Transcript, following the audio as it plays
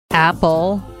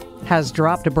Apple has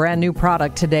dropped a brand new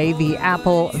product today, the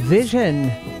Apple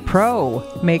Vision Pro,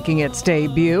 making its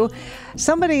debut.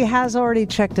 Somebody has already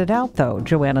checked it out, though.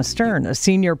 Joanna Stern, a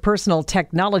senior personal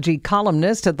technology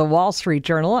columnist at the Wall Street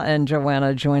Journal. And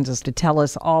Joanna joins us to tell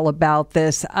us all about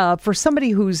this. For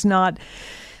somebody who's not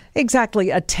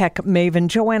exactly a tech maven,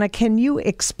 Joanna, can you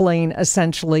explain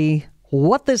essentially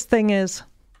what this thing is?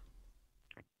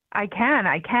 I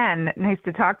can. Nice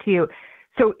to talk to you.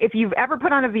 So if you've ever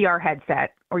put on a VR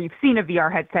headset or you've seen a VR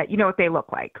headset, you know what they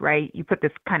look like, right? You put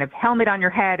this kind of helmet on your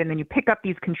head and then you pick up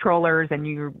these controllers and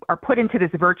you are put into this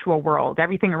virtual world.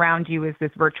 Everything around you is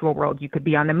this virtual world. You could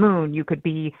be on the moon. You could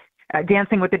be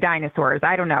dancing with the dinosaurs.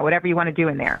 I don't know, whatever you want to do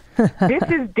in there. This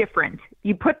is different.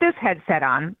 You put this headset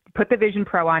on, put the Vision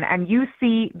Pro on, and you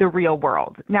see the real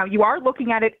world. Now, you are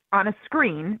looking at it on a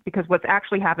screen because what's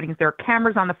actually happening is there are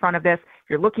cameras on the front of this.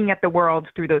 You're looking at the world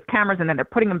through those cameras, and then they're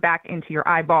putting them back into your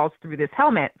eyeballs through this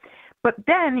helmet. But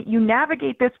then you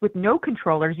navigate this with no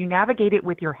controllers. You navigate it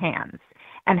with your hands.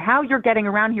 And how you're getting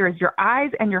around here is your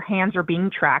eyes and your hands are being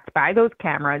tracked by those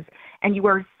cameras, and you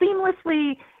are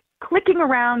seamlessly clicking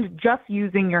around just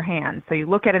using your hands. So you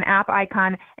look at an app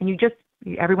icon, and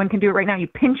everyone can do it right now. You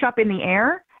pinch up in the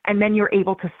air, and then you're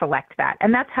able to select that.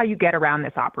 And that's how you get around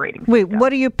this operating system. Wait,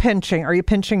 what are you pinching? Are you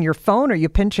pinching your phone? Are you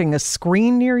pinching a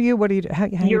screen near you? What are you?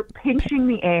 You're pinching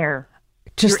the air.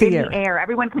 Just you're the in air. The air.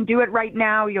 Everyone can do it right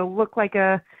now. You'll look like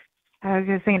I was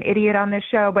going to say an idiot on this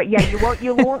show, but yeah, you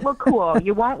won't look cool.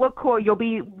 You won't look cool. You'll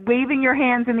be waving your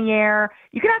hands in the air.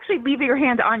 You can actually leave your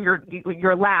hand on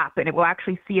your lap, and it will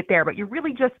actually see it there, but you're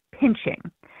really just pinching.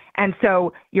 And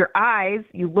so your eyes,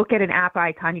 you look at an app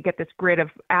icon, you get this grid of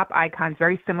app icons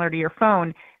very similar to your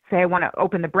phone. Say I want to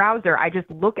open the browser. I just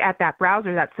look at that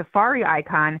browser, that Safari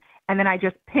icon, and then I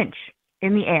just pinch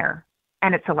in the air,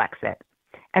 and it selects it.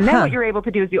 And then what you're able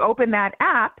to do is you open that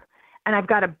app, and I've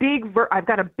got a big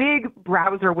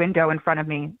browser window in front of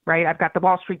me, right? I've got the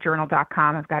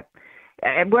wallstreetjournal.com. I've got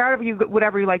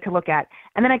whatever you like to look at.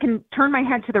 And then I can turn my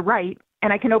head to the right,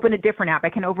 and I can open a different app. I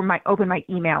can open my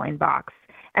email inbox.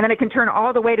 And then I can turn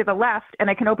all the way to the left, and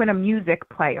I can open a music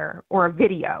player or a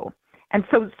video. And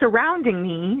so surrounding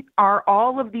me are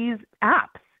all of these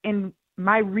apps in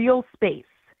my real space.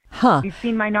 You've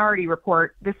seen Minority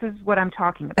Report. This is what I'm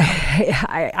talking about.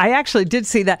 I actually did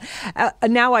see that.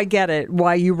 Now I get it,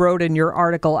 why you wrote in your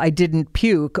article, I didn't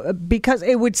puke, because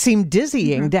it would seem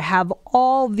dizzying to have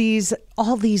all these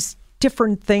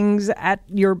different things at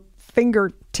your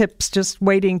fingertips just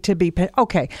waiting to be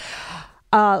okay.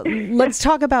 Let's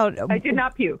talk about... I did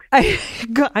not puke.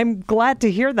 I'm glad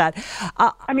to hear that.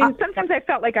 Sometimes I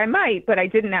felt like I might, but I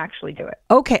didn't actually do it.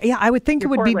 Okay, yeah, I would think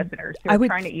Your it would be... listeners who are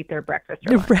trying to eat their breakfast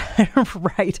or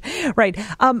lunch. Right.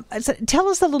 So tell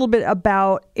us a little bit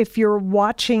about if you're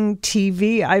watching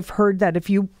TV. I've heard that if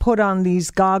you put on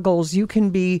these goggles, you can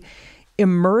be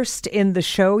immersed in the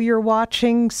show you're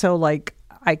watching. So like...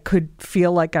 I could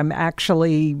feel like I'm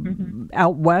actually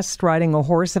out west riding a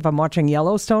horse if I'm watching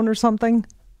Yellowstone or something.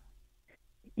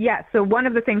 Yeah. So one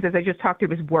of the things, as I just talked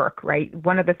through, is work, right?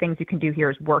 One of the things you can do here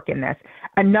is work in this.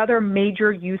 Another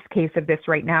major use case of this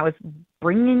right now is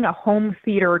bringing a home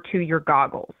theater to your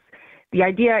goggles. The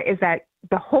idea is that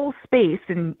the whole space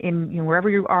in wherever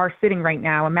you are sitting right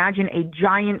now, imagine a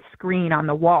giant screen on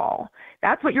the wall.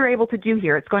 That's what you're able to do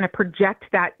here. It's going to project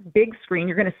that big screen.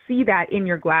 You're going to see that in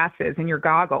your glasses, in your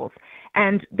goggles.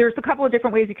 And there's a couple of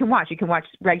different ways you can watch. You can watch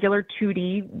regular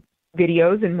 2D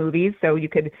videos and movies. So you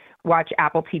could watch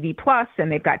Apple TV Plus,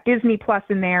 and they've got Disney Plus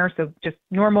in there. So just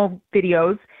normal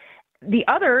videos. The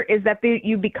other is that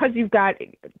because you've got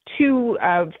two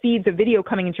feeds of video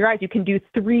coming into your eyes, you can do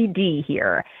 3D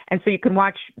here. And so you can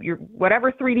watch your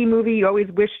whatever 3D movie you always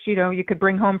wished, you could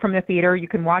bring home from the theater, you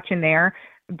can watch in there.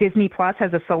 Disney Plus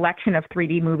has a selection of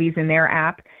 3D movies in their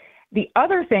app. The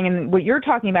other thing, and what you're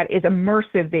talking about, is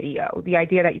immersive video. The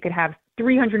idea that you could have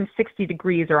 360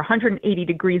 degrees or 180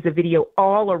 degrees of video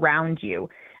all around you.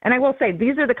 And I will say,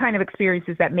 these are the kind of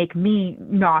experiences that make me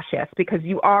nauseous because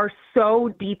you are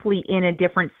so deeply in a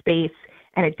different space,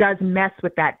 and it does mess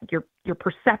with that your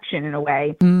perception in a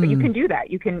way. But you can do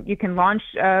that. You can launch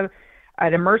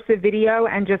an immersive video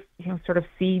and just sort of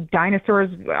see dinosaurs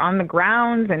on the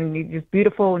ground and just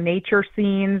beautiful nature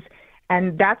scenes.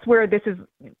 And that's where this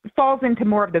falls into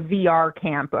more of the VR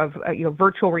camp of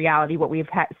virtual reality, what we've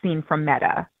seen from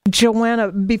Meta.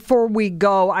 Joanna, before we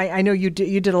go, I know you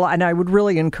did a lot, and I would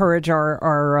really encourage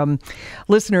our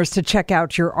listeners to check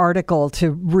out your article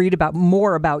to read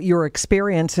more about your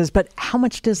experiences. But how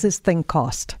much does this thing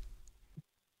cost?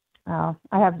 Oh,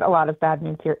 I have a lot of bad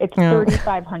news here. It's Yeah.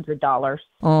 $3,500.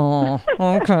 Oh,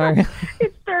 okay.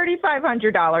 It's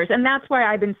 $3,500. And that's why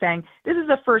I've been saying this is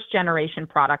a first generation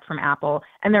product from Apple.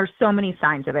 And there's so many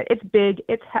signs of it. It's big.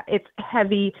 It's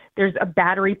heavy. There's a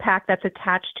battery pack that's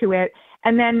attached to it.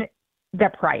 And then the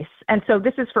price. And so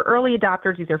this is for early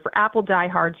adopters. These are for Apple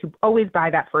diehards who always buy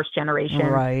that first generation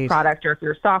product, or if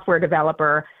you're a software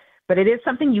developer. But it is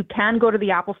something you can go to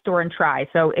the Apple Store and try.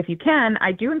 So if you can,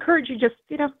 I do encourage you just,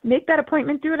 make that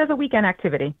appointment, do it as a weekend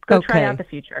activity. Go try out the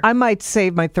future. I might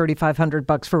save my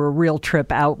 $3,500 for a real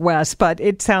trip out west, but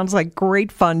it sounds like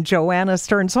great fun. Joanna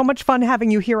Stern, so much fun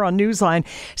having you here on Newsline,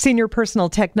 senior personal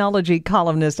technology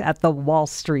columnist at the Wall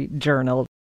Street Journal.